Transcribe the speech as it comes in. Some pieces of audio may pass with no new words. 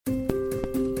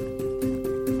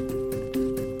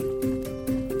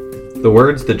The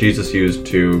words that Jesus used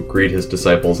to greet his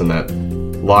disciples in that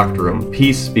locked room,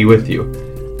 "Peace be with you,"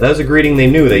 that was a greeting they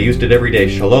knew. They used it every day,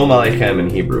 Shalom Aleichem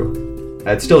in Hebrew.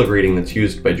 It's still a greeting that's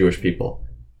used by Jewish people.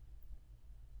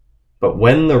 But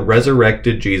when the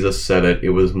resurrected Jesus said it, it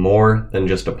was more than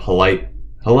just a polite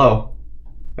hello.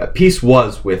 Peace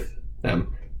was with them.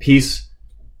 Peace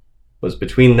was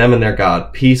between them and their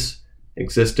God. Peace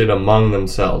existed among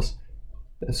themselves.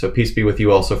 So peace be with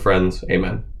you also, friends.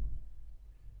 Amen.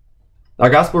 Our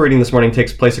gospel reading this morning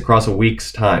takes place across a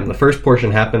week's time. The first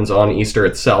portion happens on Easter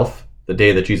itself, the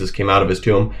day that Jesus came out of his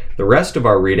tomb. The rest of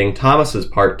our reading, Thomas's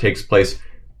part, takes place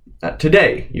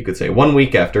today, you could say, 1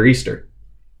 week after Easter.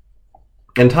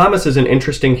 And Thomas is an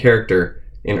interesting character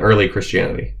in early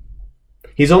Christianity.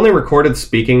 He's only recorded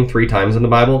speaking 3 times in the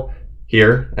Bible,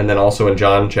 here, and then also in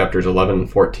John chapters 11 and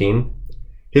 14.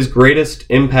 His greatest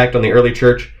impact on the early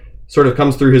church sort of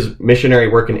comes through his missionary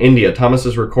work in India. Thomas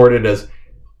is recorded as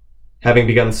having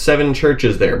begun 7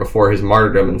 churches there before his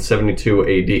martyrdom in 72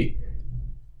 AD.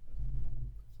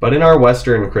 But in our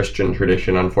Western Christian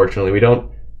tradition, unfortunately, we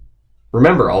don't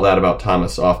remember all that about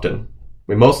Thomas often.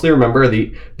 We mostly remember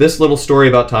this little story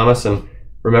about Thomas and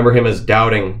remember him as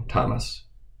doubting Thomas.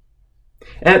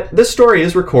 And this story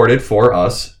is recorded for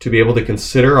us to be able to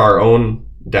consider our own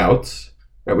doubts.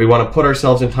 Right? We want to put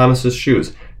ourselves in Thomas's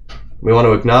shoes. We want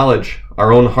to acknowledge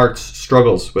our own heart's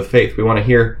struggles with faith. We want to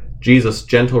hear Jesus'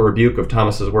 gentle rebuke of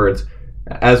Thomas's words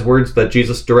as words that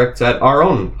Jesus directs at our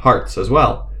own hearts as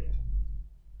well.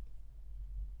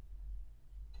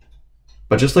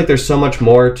 But just like there's so much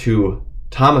more to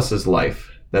Thomas's life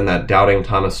than that doubting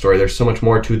Thomas story, there's so much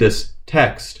more to this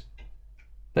text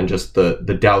than just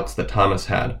the doubts that Thomas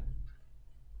had.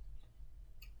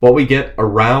 What we get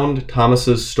around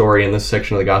Thomas's story in this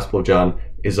section of the Gospel of John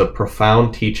is a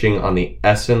profound teaching on the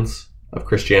essence of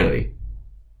Christianity.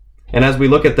 And as we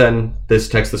look at then this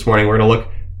text this morning, we're going to look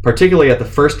particularly at the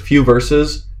first few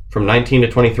verses from 19 to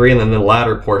 23 and then the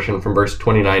latter portion from verse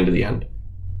 29 to the end.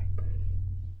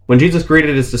 When Jesus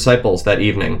greeted his disciples that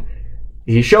evening,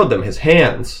 he showed them his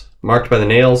hands, marked by the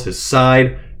nails, his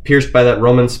side, pierced by that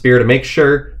Roman spear to make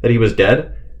sure that he was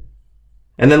dead.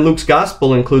 And then Luke's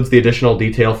gospel includes the additional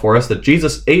detail for us that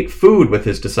Jesus ate food with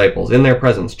his disciples in their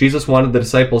presence. Jesus wanted the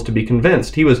disciples to be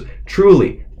convinced he was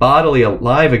truly, bodily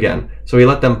alive again. So he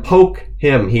let them poke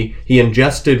him. He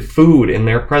ingested food in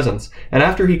their presence. And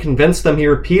after he convinced them, he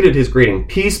repeated his greeting,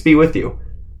 "Peace be with you."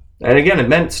 And again, it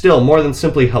meant still more than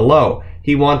simply hello.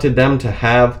 He wanted them to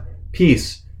have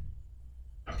peace.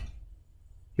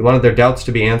 He wanted their doubts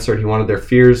to be answered. He wanted their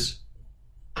fears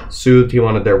soothed. He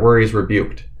wanted their worries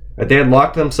rebuked. They had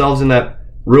locked themselves in that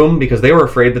room because they were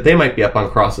afraid that they might be up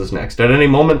on crosses next. At any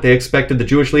moment, they expected the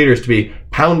Jewish leaders to be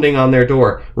pounding on their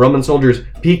door, Roman soldiers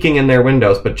peeking in their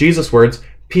windows. But Jesus' words,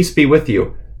 "Peace be with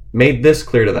you," made this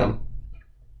clear to them.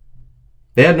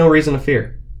 They had no reason to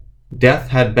fear. Death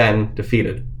had been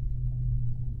defeated.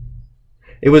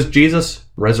 It was Jesus'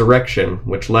 resurrection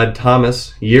which led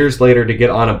Thomas years later to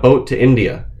get on a boat to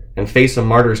India and face a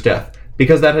martyr's death,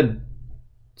 because that had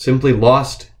simply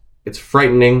lost its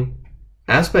frightening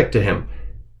aspect to him.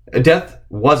 Death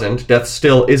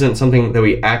still isn't something that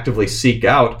we actively seek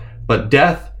out, but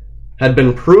death had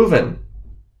been proven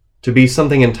to be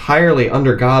something entirely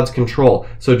under God's control,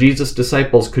 so Jesus'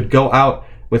 disciples could go out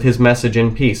with his message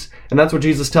in peace. And that's what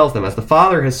Jesus tells them. As the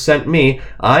Father has sent me,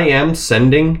 I am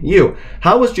sending you.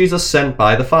 How was Jesus sent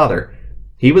by the Father?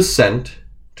 He was sent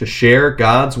to share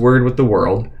God's word with the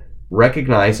world,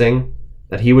 recognizing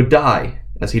that he would die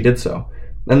as he did so.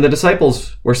 And the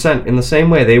disciples were sent in the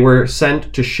same way. They were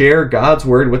sent to share God's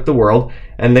word with the world,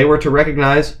 and they were to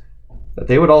recognize that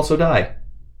they would also die.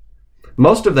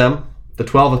 Most of them, the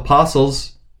 12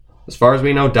 apostles, as far as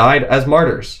we know, died as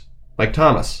martyrs, like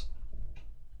Thomas.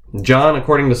 John,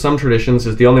 according to some traditions,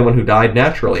 is the only one who died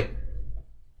naturally.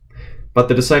 But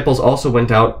the disciples also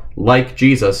went out like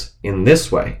Jesus in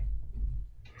this way.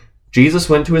 Jesus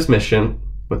went to his mission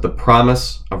with the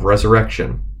promise of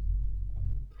resurrection.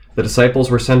 The disciples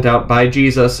were sent out by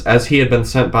Jesus as he had been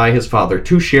sent by his Father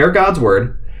to share God's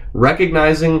word,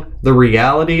 recognizing the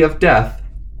reality of death,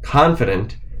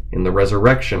 confident in the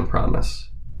resurrection promise.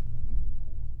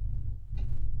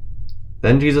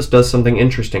 Then Jesus does something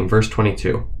interesting, verse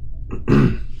 22.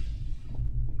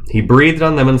 He breathed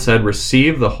on them and said,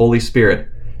 "Receive the Holy Spirit.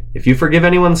 If you forgive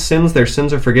anyone's sins, their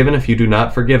sins are forgiven. If you do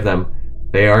not forgive them,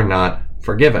 they are not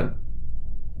forgiven."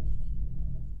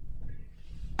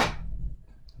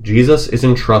 Jesus is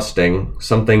entrusting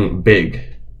something big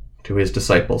to his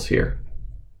disciples here.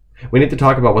 We need to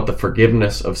talk about what the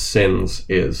forgiveness of sins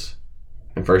is.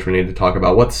 And first we need to talk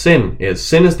about what sin is.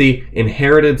 Sin is the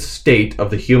inherited state of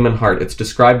the human heart. It's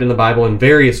described in the Bible in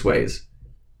various ways.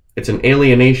 It's an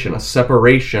alienation, a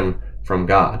separation from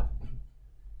God.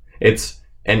 It's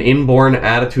an inborn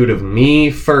attitude of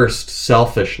me-first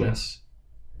selfishness.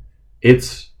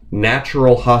 It's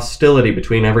natural hostility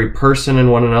between every person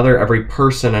and one another, every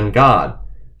person and God.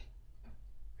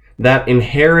 That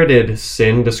inherited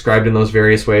sin described in those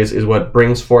various ways is what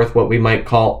brings forth what we might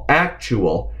call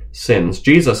actual sins.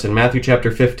 Jesus in Matthew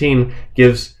chapter 15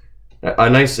 gives a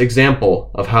nice example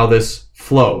of how this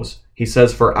flows. He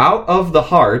says, "For out of the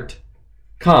heart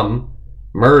come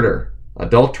murder,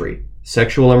 adultery,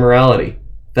 sexual immorality,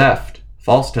 theft,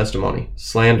 false testimony,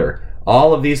 slander.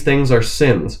 All of these things are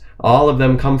sins. All of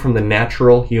them come from the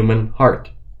natural human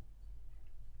heart."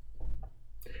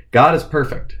 God is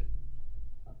perfect.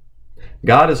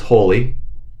 God is holy.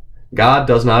 God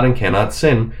does not and cannot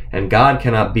sin, and God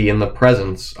cannot be in the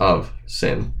presence of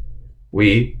sin.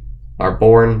 We are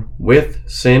born with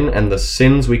sin, and the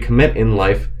sins we commit in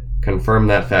life confirm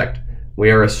that fact.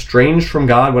 We are estranged from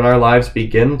God when our lives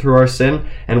begin through our sin,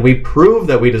 and we prove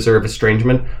that we deserve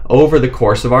estrangement over the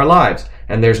course of our lives.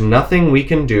 And there's nothing we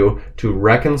can do to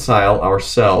reconcile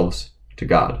ourselves to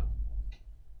God.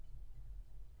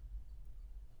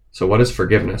 So what is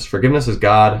forgiveness? Forgiveness is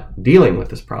God dealing with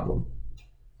this problem.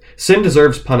 Sin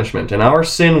deserves punishment, and our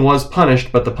sin was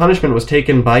punished, but the punishment was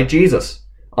taken by Jesus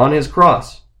on his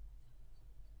cross.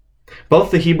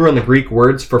 Both the Hebrew and the Greek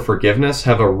words for forgiveness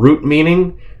have a root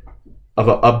meaning of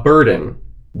a burden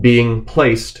being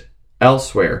placed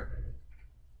elsewhere,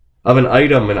 of an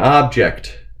item, an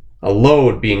object, a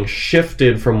load being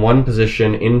shifted from one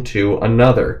position into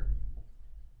another.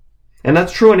 And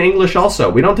that's true in English also.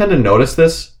 We don't tend to notice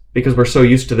this because we're so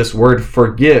used to this word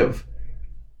forgive.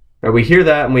 Right? We hear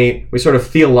that and we sort of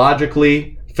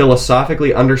theologically,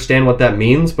 philosophically understand what that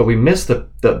means, but we miss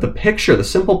the picture, the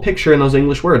simple picture in those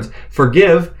English words.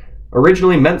 Forgive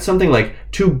originally meant something like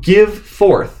to give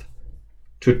forth,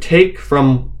 to take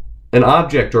from an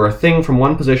object or a thing from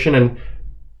one position and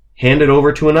hand it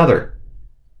over to another.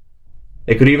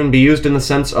 It could even be used in the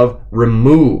sense of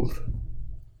remove.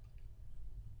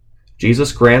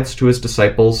 Jesus grants to his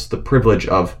disciples the privilege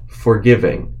of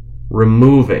forgiving,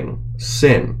 removing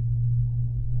sin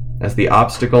as the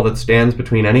obstacle that stands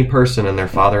between any person and their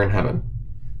Father in heaven.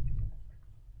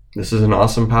 This is an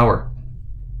awesome power.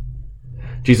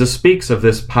 Jesus speaks of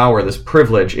this power, this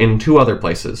privilege, in two other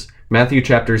places. Matthew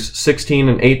chapters 16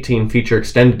 and 18 feature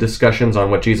extended discussions on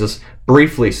what Jesus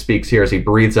briefly speaks here as he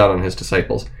breathes out on his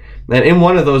disciples. And in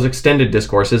one of those extended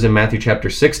discourses in Matthew chapter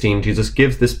 16, Jesus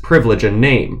gives this privilege a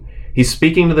name. He's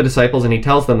speaking to the disciples and he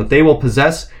tells them that they will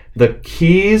possess the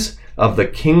keys of the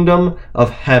kingdom of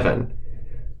heaven.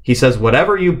 He says,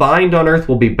 whatever you bind on earth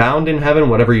will be bound in heaven,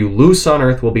 whatever you loose on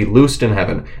earth will be loosed in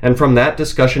heaven. And from that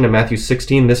discussion in Matthew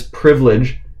 16, this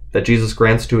privilege that Jesus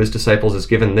grants to his disciples is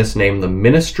given this name, the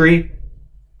ministry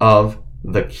of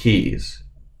the keys.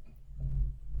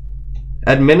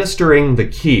 Administering the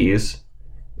keys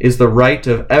is the right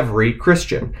of every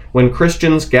Christian. When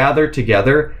Christians gather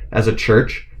together as a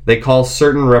church, they call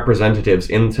certain representatives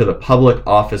into the public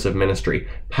office of ministry.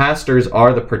 Pastors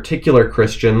are the particular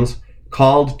Christians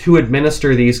called to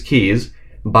administer these keys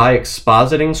by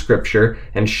expositing Scripture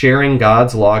and sharing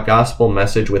God's law gospel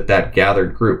message with that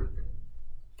gathered group.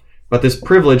 But this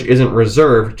privilege isn't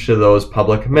reserved to those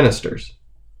public ministers.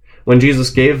 When Jesus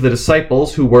gave the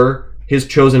disciples, who were his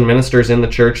chosen ministers in the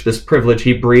church, this privilege,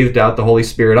 he breathed out the Holy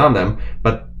Spirit on them.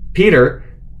 But Peter,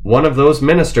 one of those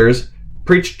ministers,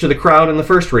 preached to the crowd in the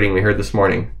first reading we heard this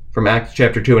morning from Acts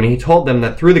chapter 2, and he told them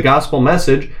that through the gospel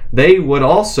message, they would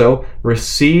also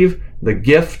receive the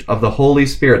gift of the Holy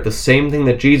Spirit, the same thing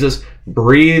that Jesus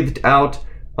breathed out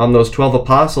on those 12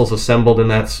 apostles assembled in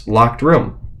that locked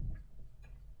room.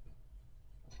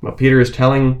 What Peter is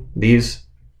telling these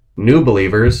new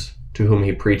believers to whom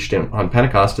he preached on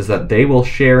Pentecost is that they will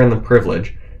share in the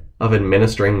privilege of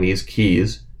administering these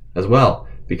keys as well,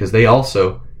 because they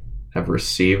also have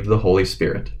received the Holy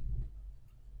Spirit.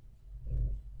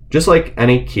 Just like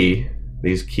any key,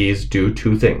 these keys do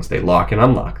two things. They lock and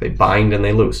unlock. They bind and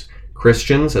they loose.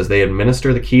 Christians, as they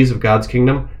administer the keys of God's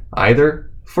kingdom,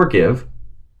 either forgive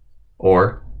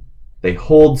or they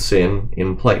hold sin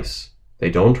in place.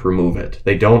 They don't remove it.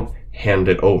 They don't hand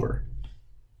it over.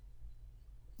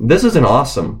 This is an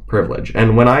awesome privilege.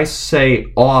 And when I say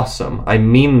awesome, I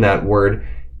mean that word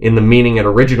in the meaning it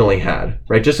originally had,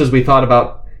 right? Just as we thought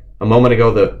about a moment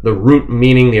ago, the root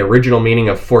meaning, the original meaning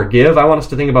of forgive, I want us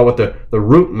to think about what the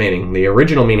root meaning, the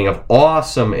original meaning of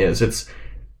awesome is.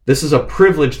 This is a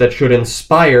privilege that should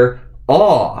inspire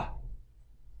awe.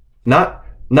 Not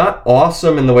Not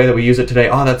awesome in the way that we use it today.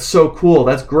 Oh, that's so cool,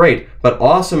 that's great. But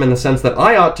awesome in the sense that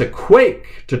I ought to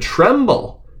quake, to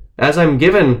tremble, as I'm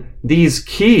given these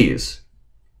keys.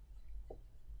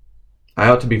 I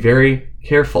ought to be very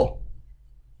careful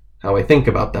how I think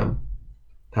about them,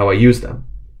 how I use them.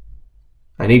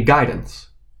 I need guidance,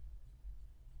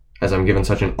 as I'm given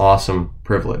such an awesome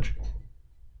privilege.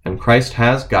 And Christ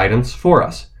has guidance for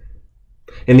us.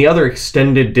 In the other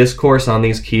extended discourse on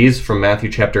these keys from Matthew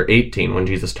chapter 18, when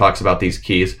Jesus talks about these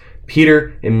keys,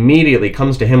 Peter immediately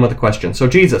comes to him with a question. So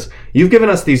Jesus, you've given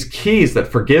us these keys that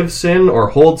forgive sin or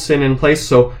hold sin in place,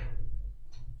 so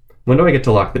when do I get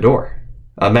to lock the door?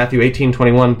 Matthew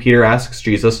 18:21, Peter asks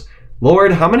Jesus,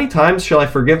 Lord, how many times shall I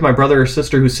forgive my brother or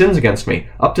sister who sins against me?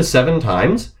 Up to 7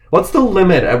 times? What's the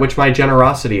limit at which my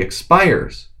generosity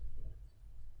expires?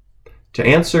 To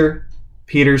answer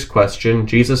Peter's question,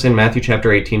 Jesus in Matthew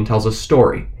chapter 18 tells a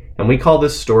story, and we call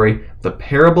this story the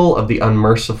parable of the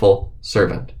unmerciful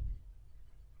servant.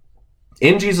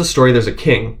 In Jesus' story, there's a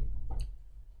king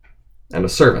and a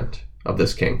servant of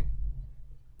this king.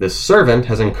 This servant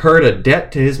has incurred a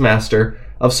debt to his master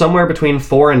of somewhere between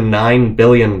 $4 and $9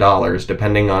 billion,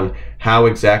 depending on how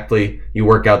exactly you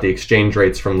work out the exchange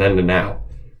rates from then to now.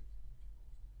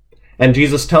 And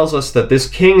Jesus tells us that this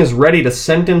king is ready to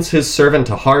sentence his servant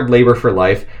to hard labor for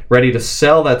life, ready to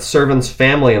sell that servant's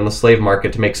family in the slave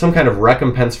market to make some kind of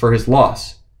recompense for his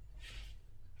loss.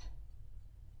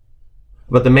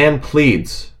 But the man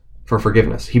pleads for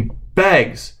forgiveness. He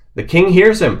begs. The king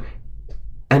hears him,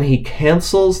 and he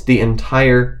cancels the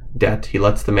entire debt. He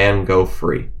lets the man go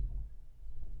free.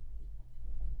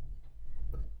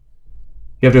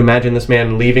 You have to imagine this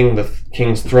man leaving the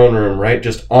king's throne room, right?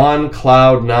 Just on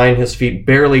cloud 9, his feet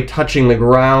barely touching the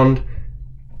ground.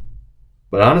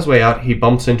 But on his way out, he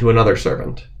bumps into another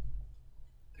servant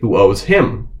who owes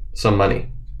him some money.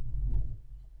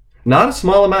 Not a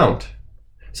small amount.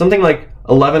 Something like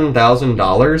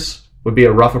 $11,000 would be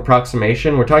a rough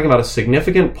approximation. We're talking about a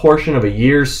significant portion of a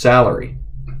year's salary.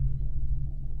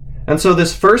 And so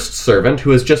this first servant,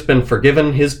 who has just been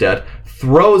forgiven his debt,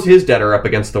 throws his debtor up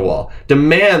against the wall,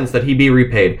 demands that he be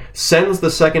repaid, sends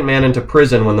the second man into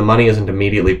prison when the money isn't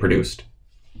immediately produced.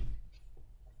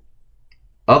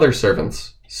 Other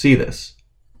servants see this.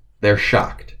 They're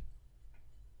shocked.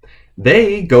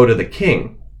 They go to the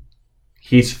king.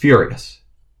 He's furious.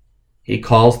 He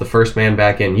calls the first man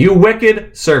back in. You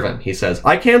wicked servant, he says.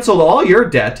 I canceled all your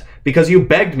debt because you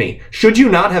begged me. Should you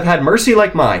not have had mercy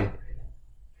like mine?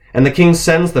 And the king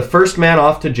sends the first man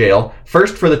off to jail,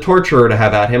 first for the torturer to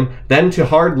have at him, then to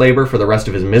hard labor for the rest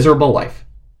of his miserable life.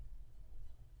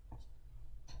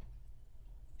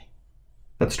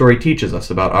 That story teaches us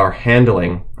about our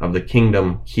handling of the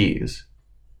kingdom keys.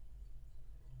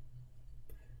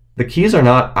 The keys are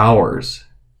not ours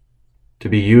to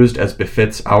be used as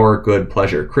befits our good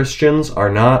pleasure. Christians are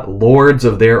not lords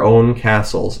of their own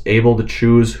castles, able to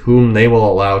choose whom they will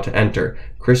allow to enter.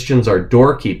 Christians are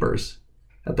doorkeepers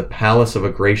at the palace of a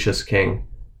gracious king,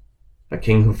 a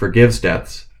king who forgives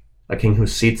debts, a king who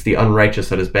seats the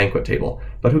unrighteous at his banquet table.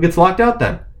 But who gets locked out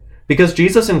then? Because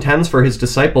Jesus intends for his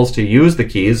disciples to use the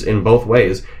keys in both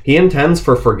ways. He intends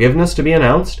for forgiveness to be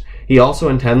announced. He also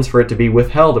intends for it to be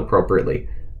withheld appropriately.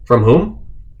 From whom?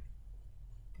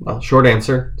 Well, short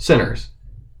answer, sinners.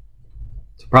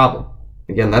 It's a problem.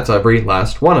 Again, that's every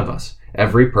last one of us.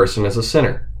 Every person is a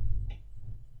sinner.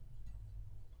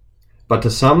 But to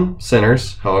some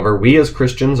sinners, however, we as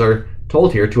Christians are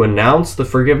told here to announce the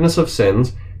forgiveness of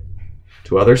sins.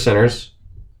 To other sinners,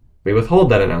 we withhold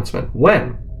that announcement.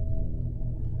 When?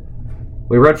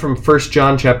 We read from 1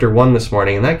 John chapter 1 this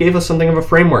morning, and that gave us something of a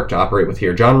framework to operate with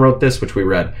here. John wrote this, which we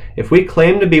read. If we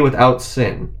claim to be without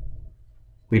sin,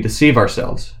 we deceive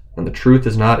ourselves, and the truth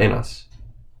is not in us.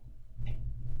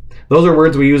 Those are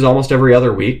words we use almost every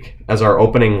other week as our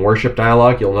opening worship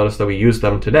dialogue. You'll notice that we use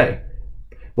them today.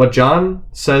 What John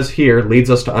says here leads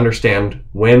us to understand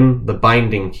when the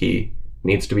binding key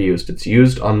needs to be used. It's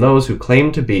used on those who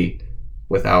claim to be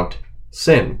without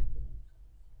sin.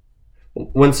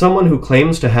 When someone who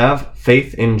claims to have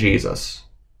faith in Jesus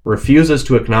refuses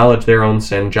to acknowledge their own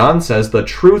sin, John says the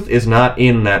truth is not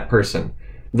in that person.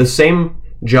 The same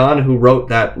John who wrote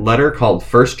that letter called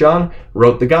 1 John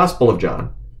wrote the Gospel of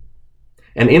John.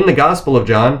 And in the Gospel of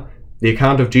John, the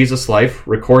account of Jesus' life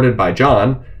recorded by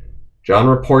John, John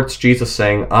reports Jesus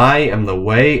saying, I am the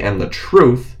way and the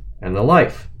truth and the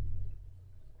life.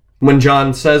 When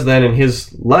John says then in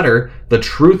his letter, the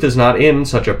truth is not in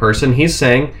such a person, he's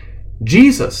saying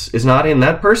Jesus is not in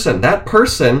that person. That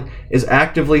person is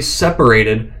actively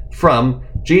separated from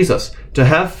Jesus. To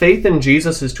have faith in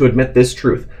Jesus is to admit this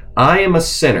truth. I am a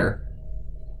sinner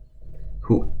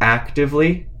who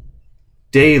actively,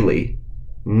 daily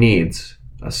needs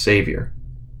a Savior.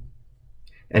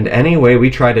 And any way we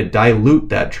try to dilute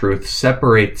that truth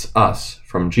separates us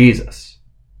from Jesus.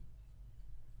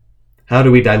 How do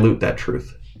we dilute that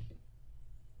truth?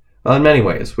 Well, in many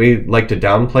ways. We like to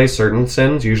downplay certain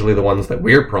sins, usually the ones that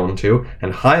we're prone to,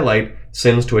 and highlight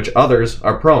sins to which others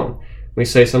are prone. We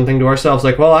say something to ourselves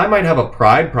like, well, I might have a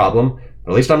pride problem,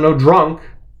 but at least I'm no drunk.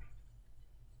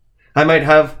 I might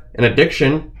have an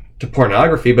addiction to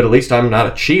pornography, but at least I'm not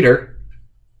a cheater.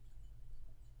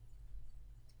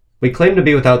 We claim to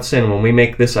be without sin when we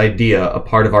make this idea a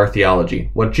part of our theology.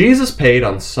 What Jesus paid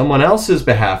on someone else's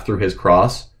behalf through his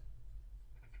cross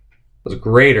was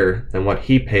greater than what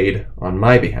he paid on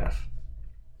my behalf.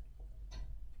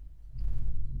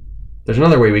 There's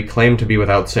another way we claim to be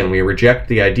without sin. We reject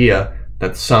the idea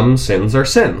that some sins are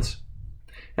sins.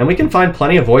 And we can find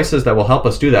plenty of voices that will help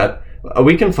us do that.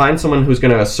 We can find someone who's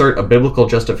going to assert a biblical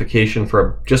justification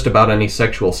for just about any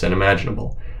sexual sin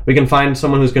imaginable. We can find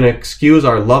someone who's going to excuse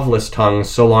our loveless tongues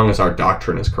so long as our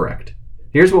doctrine is correct.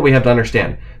 Here's what we have to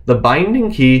understand. The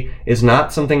binding key is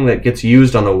not something that gets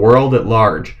used on the world at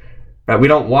large. We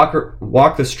don't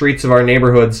walk the streets of our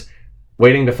neighborhoods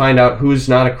waiting to find out who's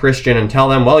not a Christian and tell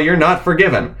them, well, you're not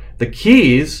forgiven. The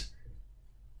keys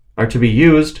are to be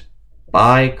used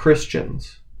by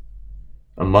Christians,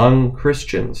 among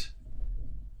Christians.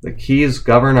 The keys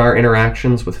govern our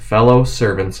interactions with fellow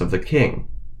servants of the King.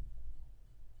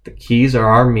 The keys are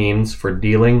our means for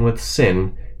dealing with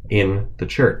sin in the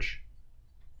church.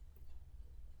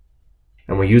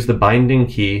 And we use the binding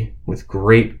key with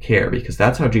great care because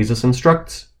that's how Jesus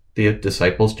instructs the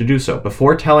disciples to do so.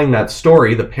 Before telling that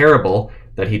story, the parable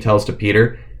that he tells to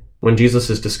Peter, when Jesus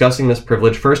is discussing this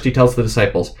privilege, first he tells the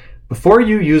disciples, before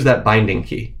you use that binding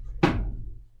key,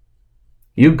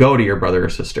 you go to your brother or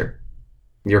sister,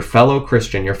 your fellow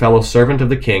Christian, your fellow servant of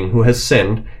the King who has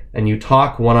sinned, and you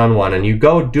talk one-on-one, and you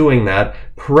go doing that,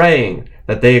 praying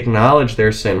that they acknowledge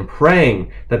their sin,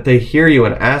 praying that they hear you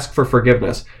and ask for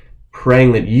forgiveness,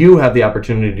 praying that you have the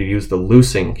opportunity to use the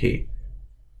loosing key.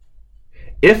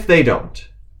 If they don't,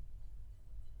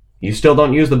 you still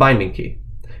don't use the binding key.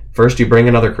 First, you bring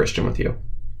another Christian with you,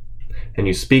 and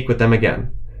you speak with them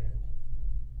again.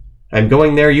 And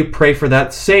going there, you pray for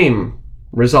that same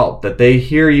result, that they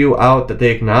hear you out, that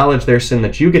they acknowledge their sin,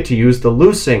 that you get to use the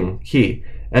loosing key.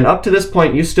 And up to this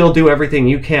point, you still do everything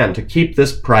you can to keep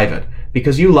this private,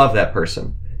 because you love that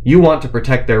person. You want to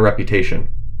protect their reputation.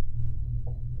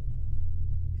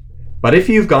 But if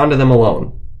you've gone to them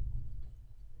alone,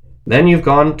 then you've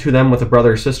gone to them with a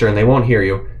brother or sister and they won't hear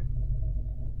you,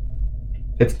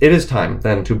 it is time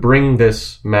then to bring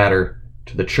this matter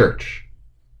to the church.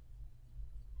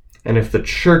 And if the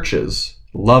church's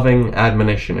loving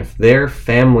admonition, if their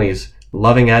family's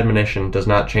loving admonition does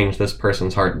not change this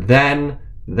person's heart,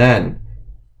 then,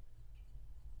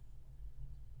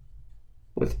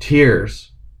 with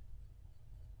tears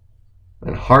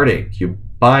and heartache, you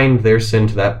bind their sin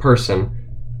to that person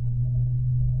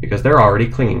because they're already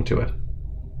clinging to it.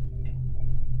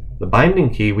 The binding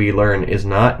key, we learn, is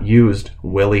not used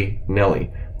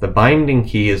willy-nilly. The binding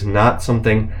key is not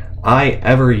something I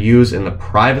ever use in the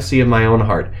privacy of my own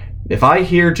heart. If I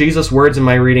hear Jesus' words in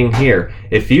my reading here,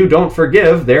 if you don't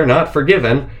forgive, they're not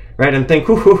forgiven, right? And think,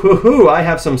 I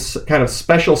have some kind of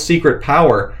special secret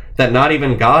power that not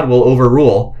even God will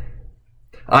overrule.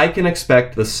 I can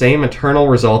expect the same eternal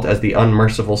result as the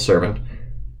unmerciful servant.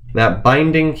 That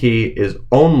binding key is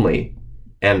only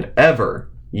and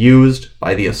ever used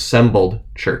by the assembled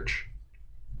church.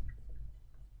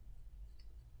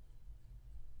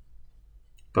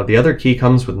 But the other key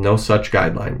comes with no such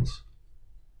guidelines.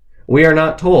 We are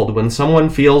not told when someone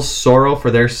feels sorrow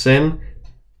for their sin,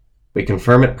 we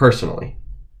confirm it personally.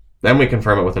 Then we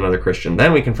confirm it with another Christian.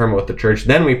 Then we confirm it with the church.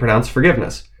 Then we pronounce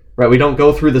forgiveness. Right? We don't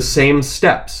go through the same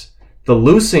steps. The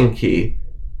loosing key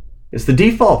is the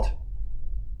default.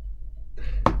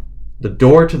 The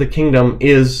door to the kingdom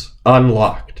is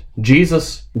unlocked.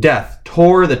 Jesus' death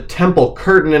tore the temple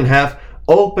curtain in half,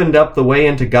 opened up the way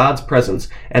into God's presence,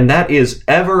 and that is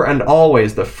ever and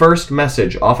always the first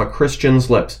message off a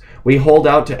Christian's lips. We hold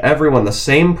out to everyone the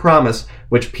same promise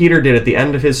which Peter did at the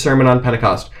end of his sermon on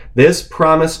Pentecost. This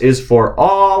promise is for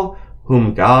all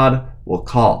whom God will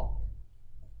call.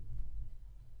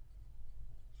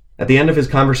 At the end of his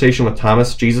conversation with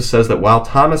Thomas, Jesus says that while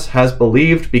Thomas has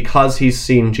believed because he's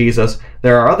seen Jesus,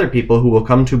 there are other people who will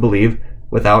come to believe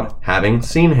without having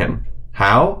seen him.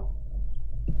 How?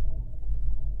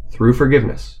 Through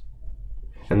forgiveness.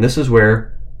 And this is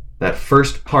where that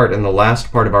first part and the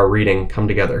last part of our reading come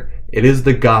together. It is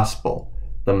the gospel,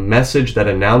 the message that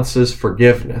announces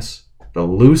forgiveness, the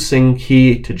loosing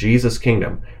key to Jesus'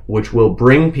 kingdom, which will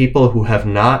bring people who have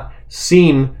not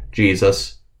seen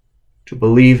Jesus to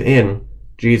believe in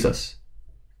Jesus.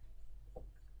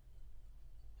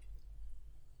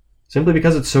 Simply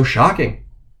because it's so shocking.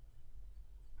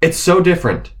 It's so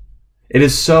different. It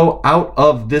is so out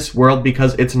of this world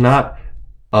because it's not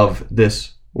of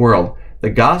this world. The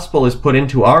gospel is put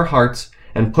into our hearts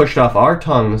and pushed off our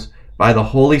tongues by the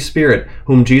Holy Spirit,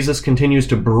 whom Jesus continues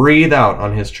to breathe out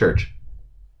on his church.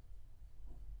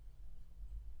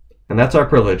 And that's our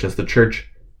privilege as the church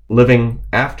living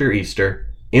after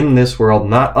Easter in this world,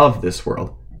 not of this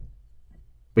world.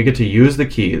 We get to use the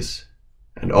keys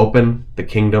and open the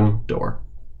kingdom door.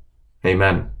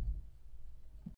 Amen.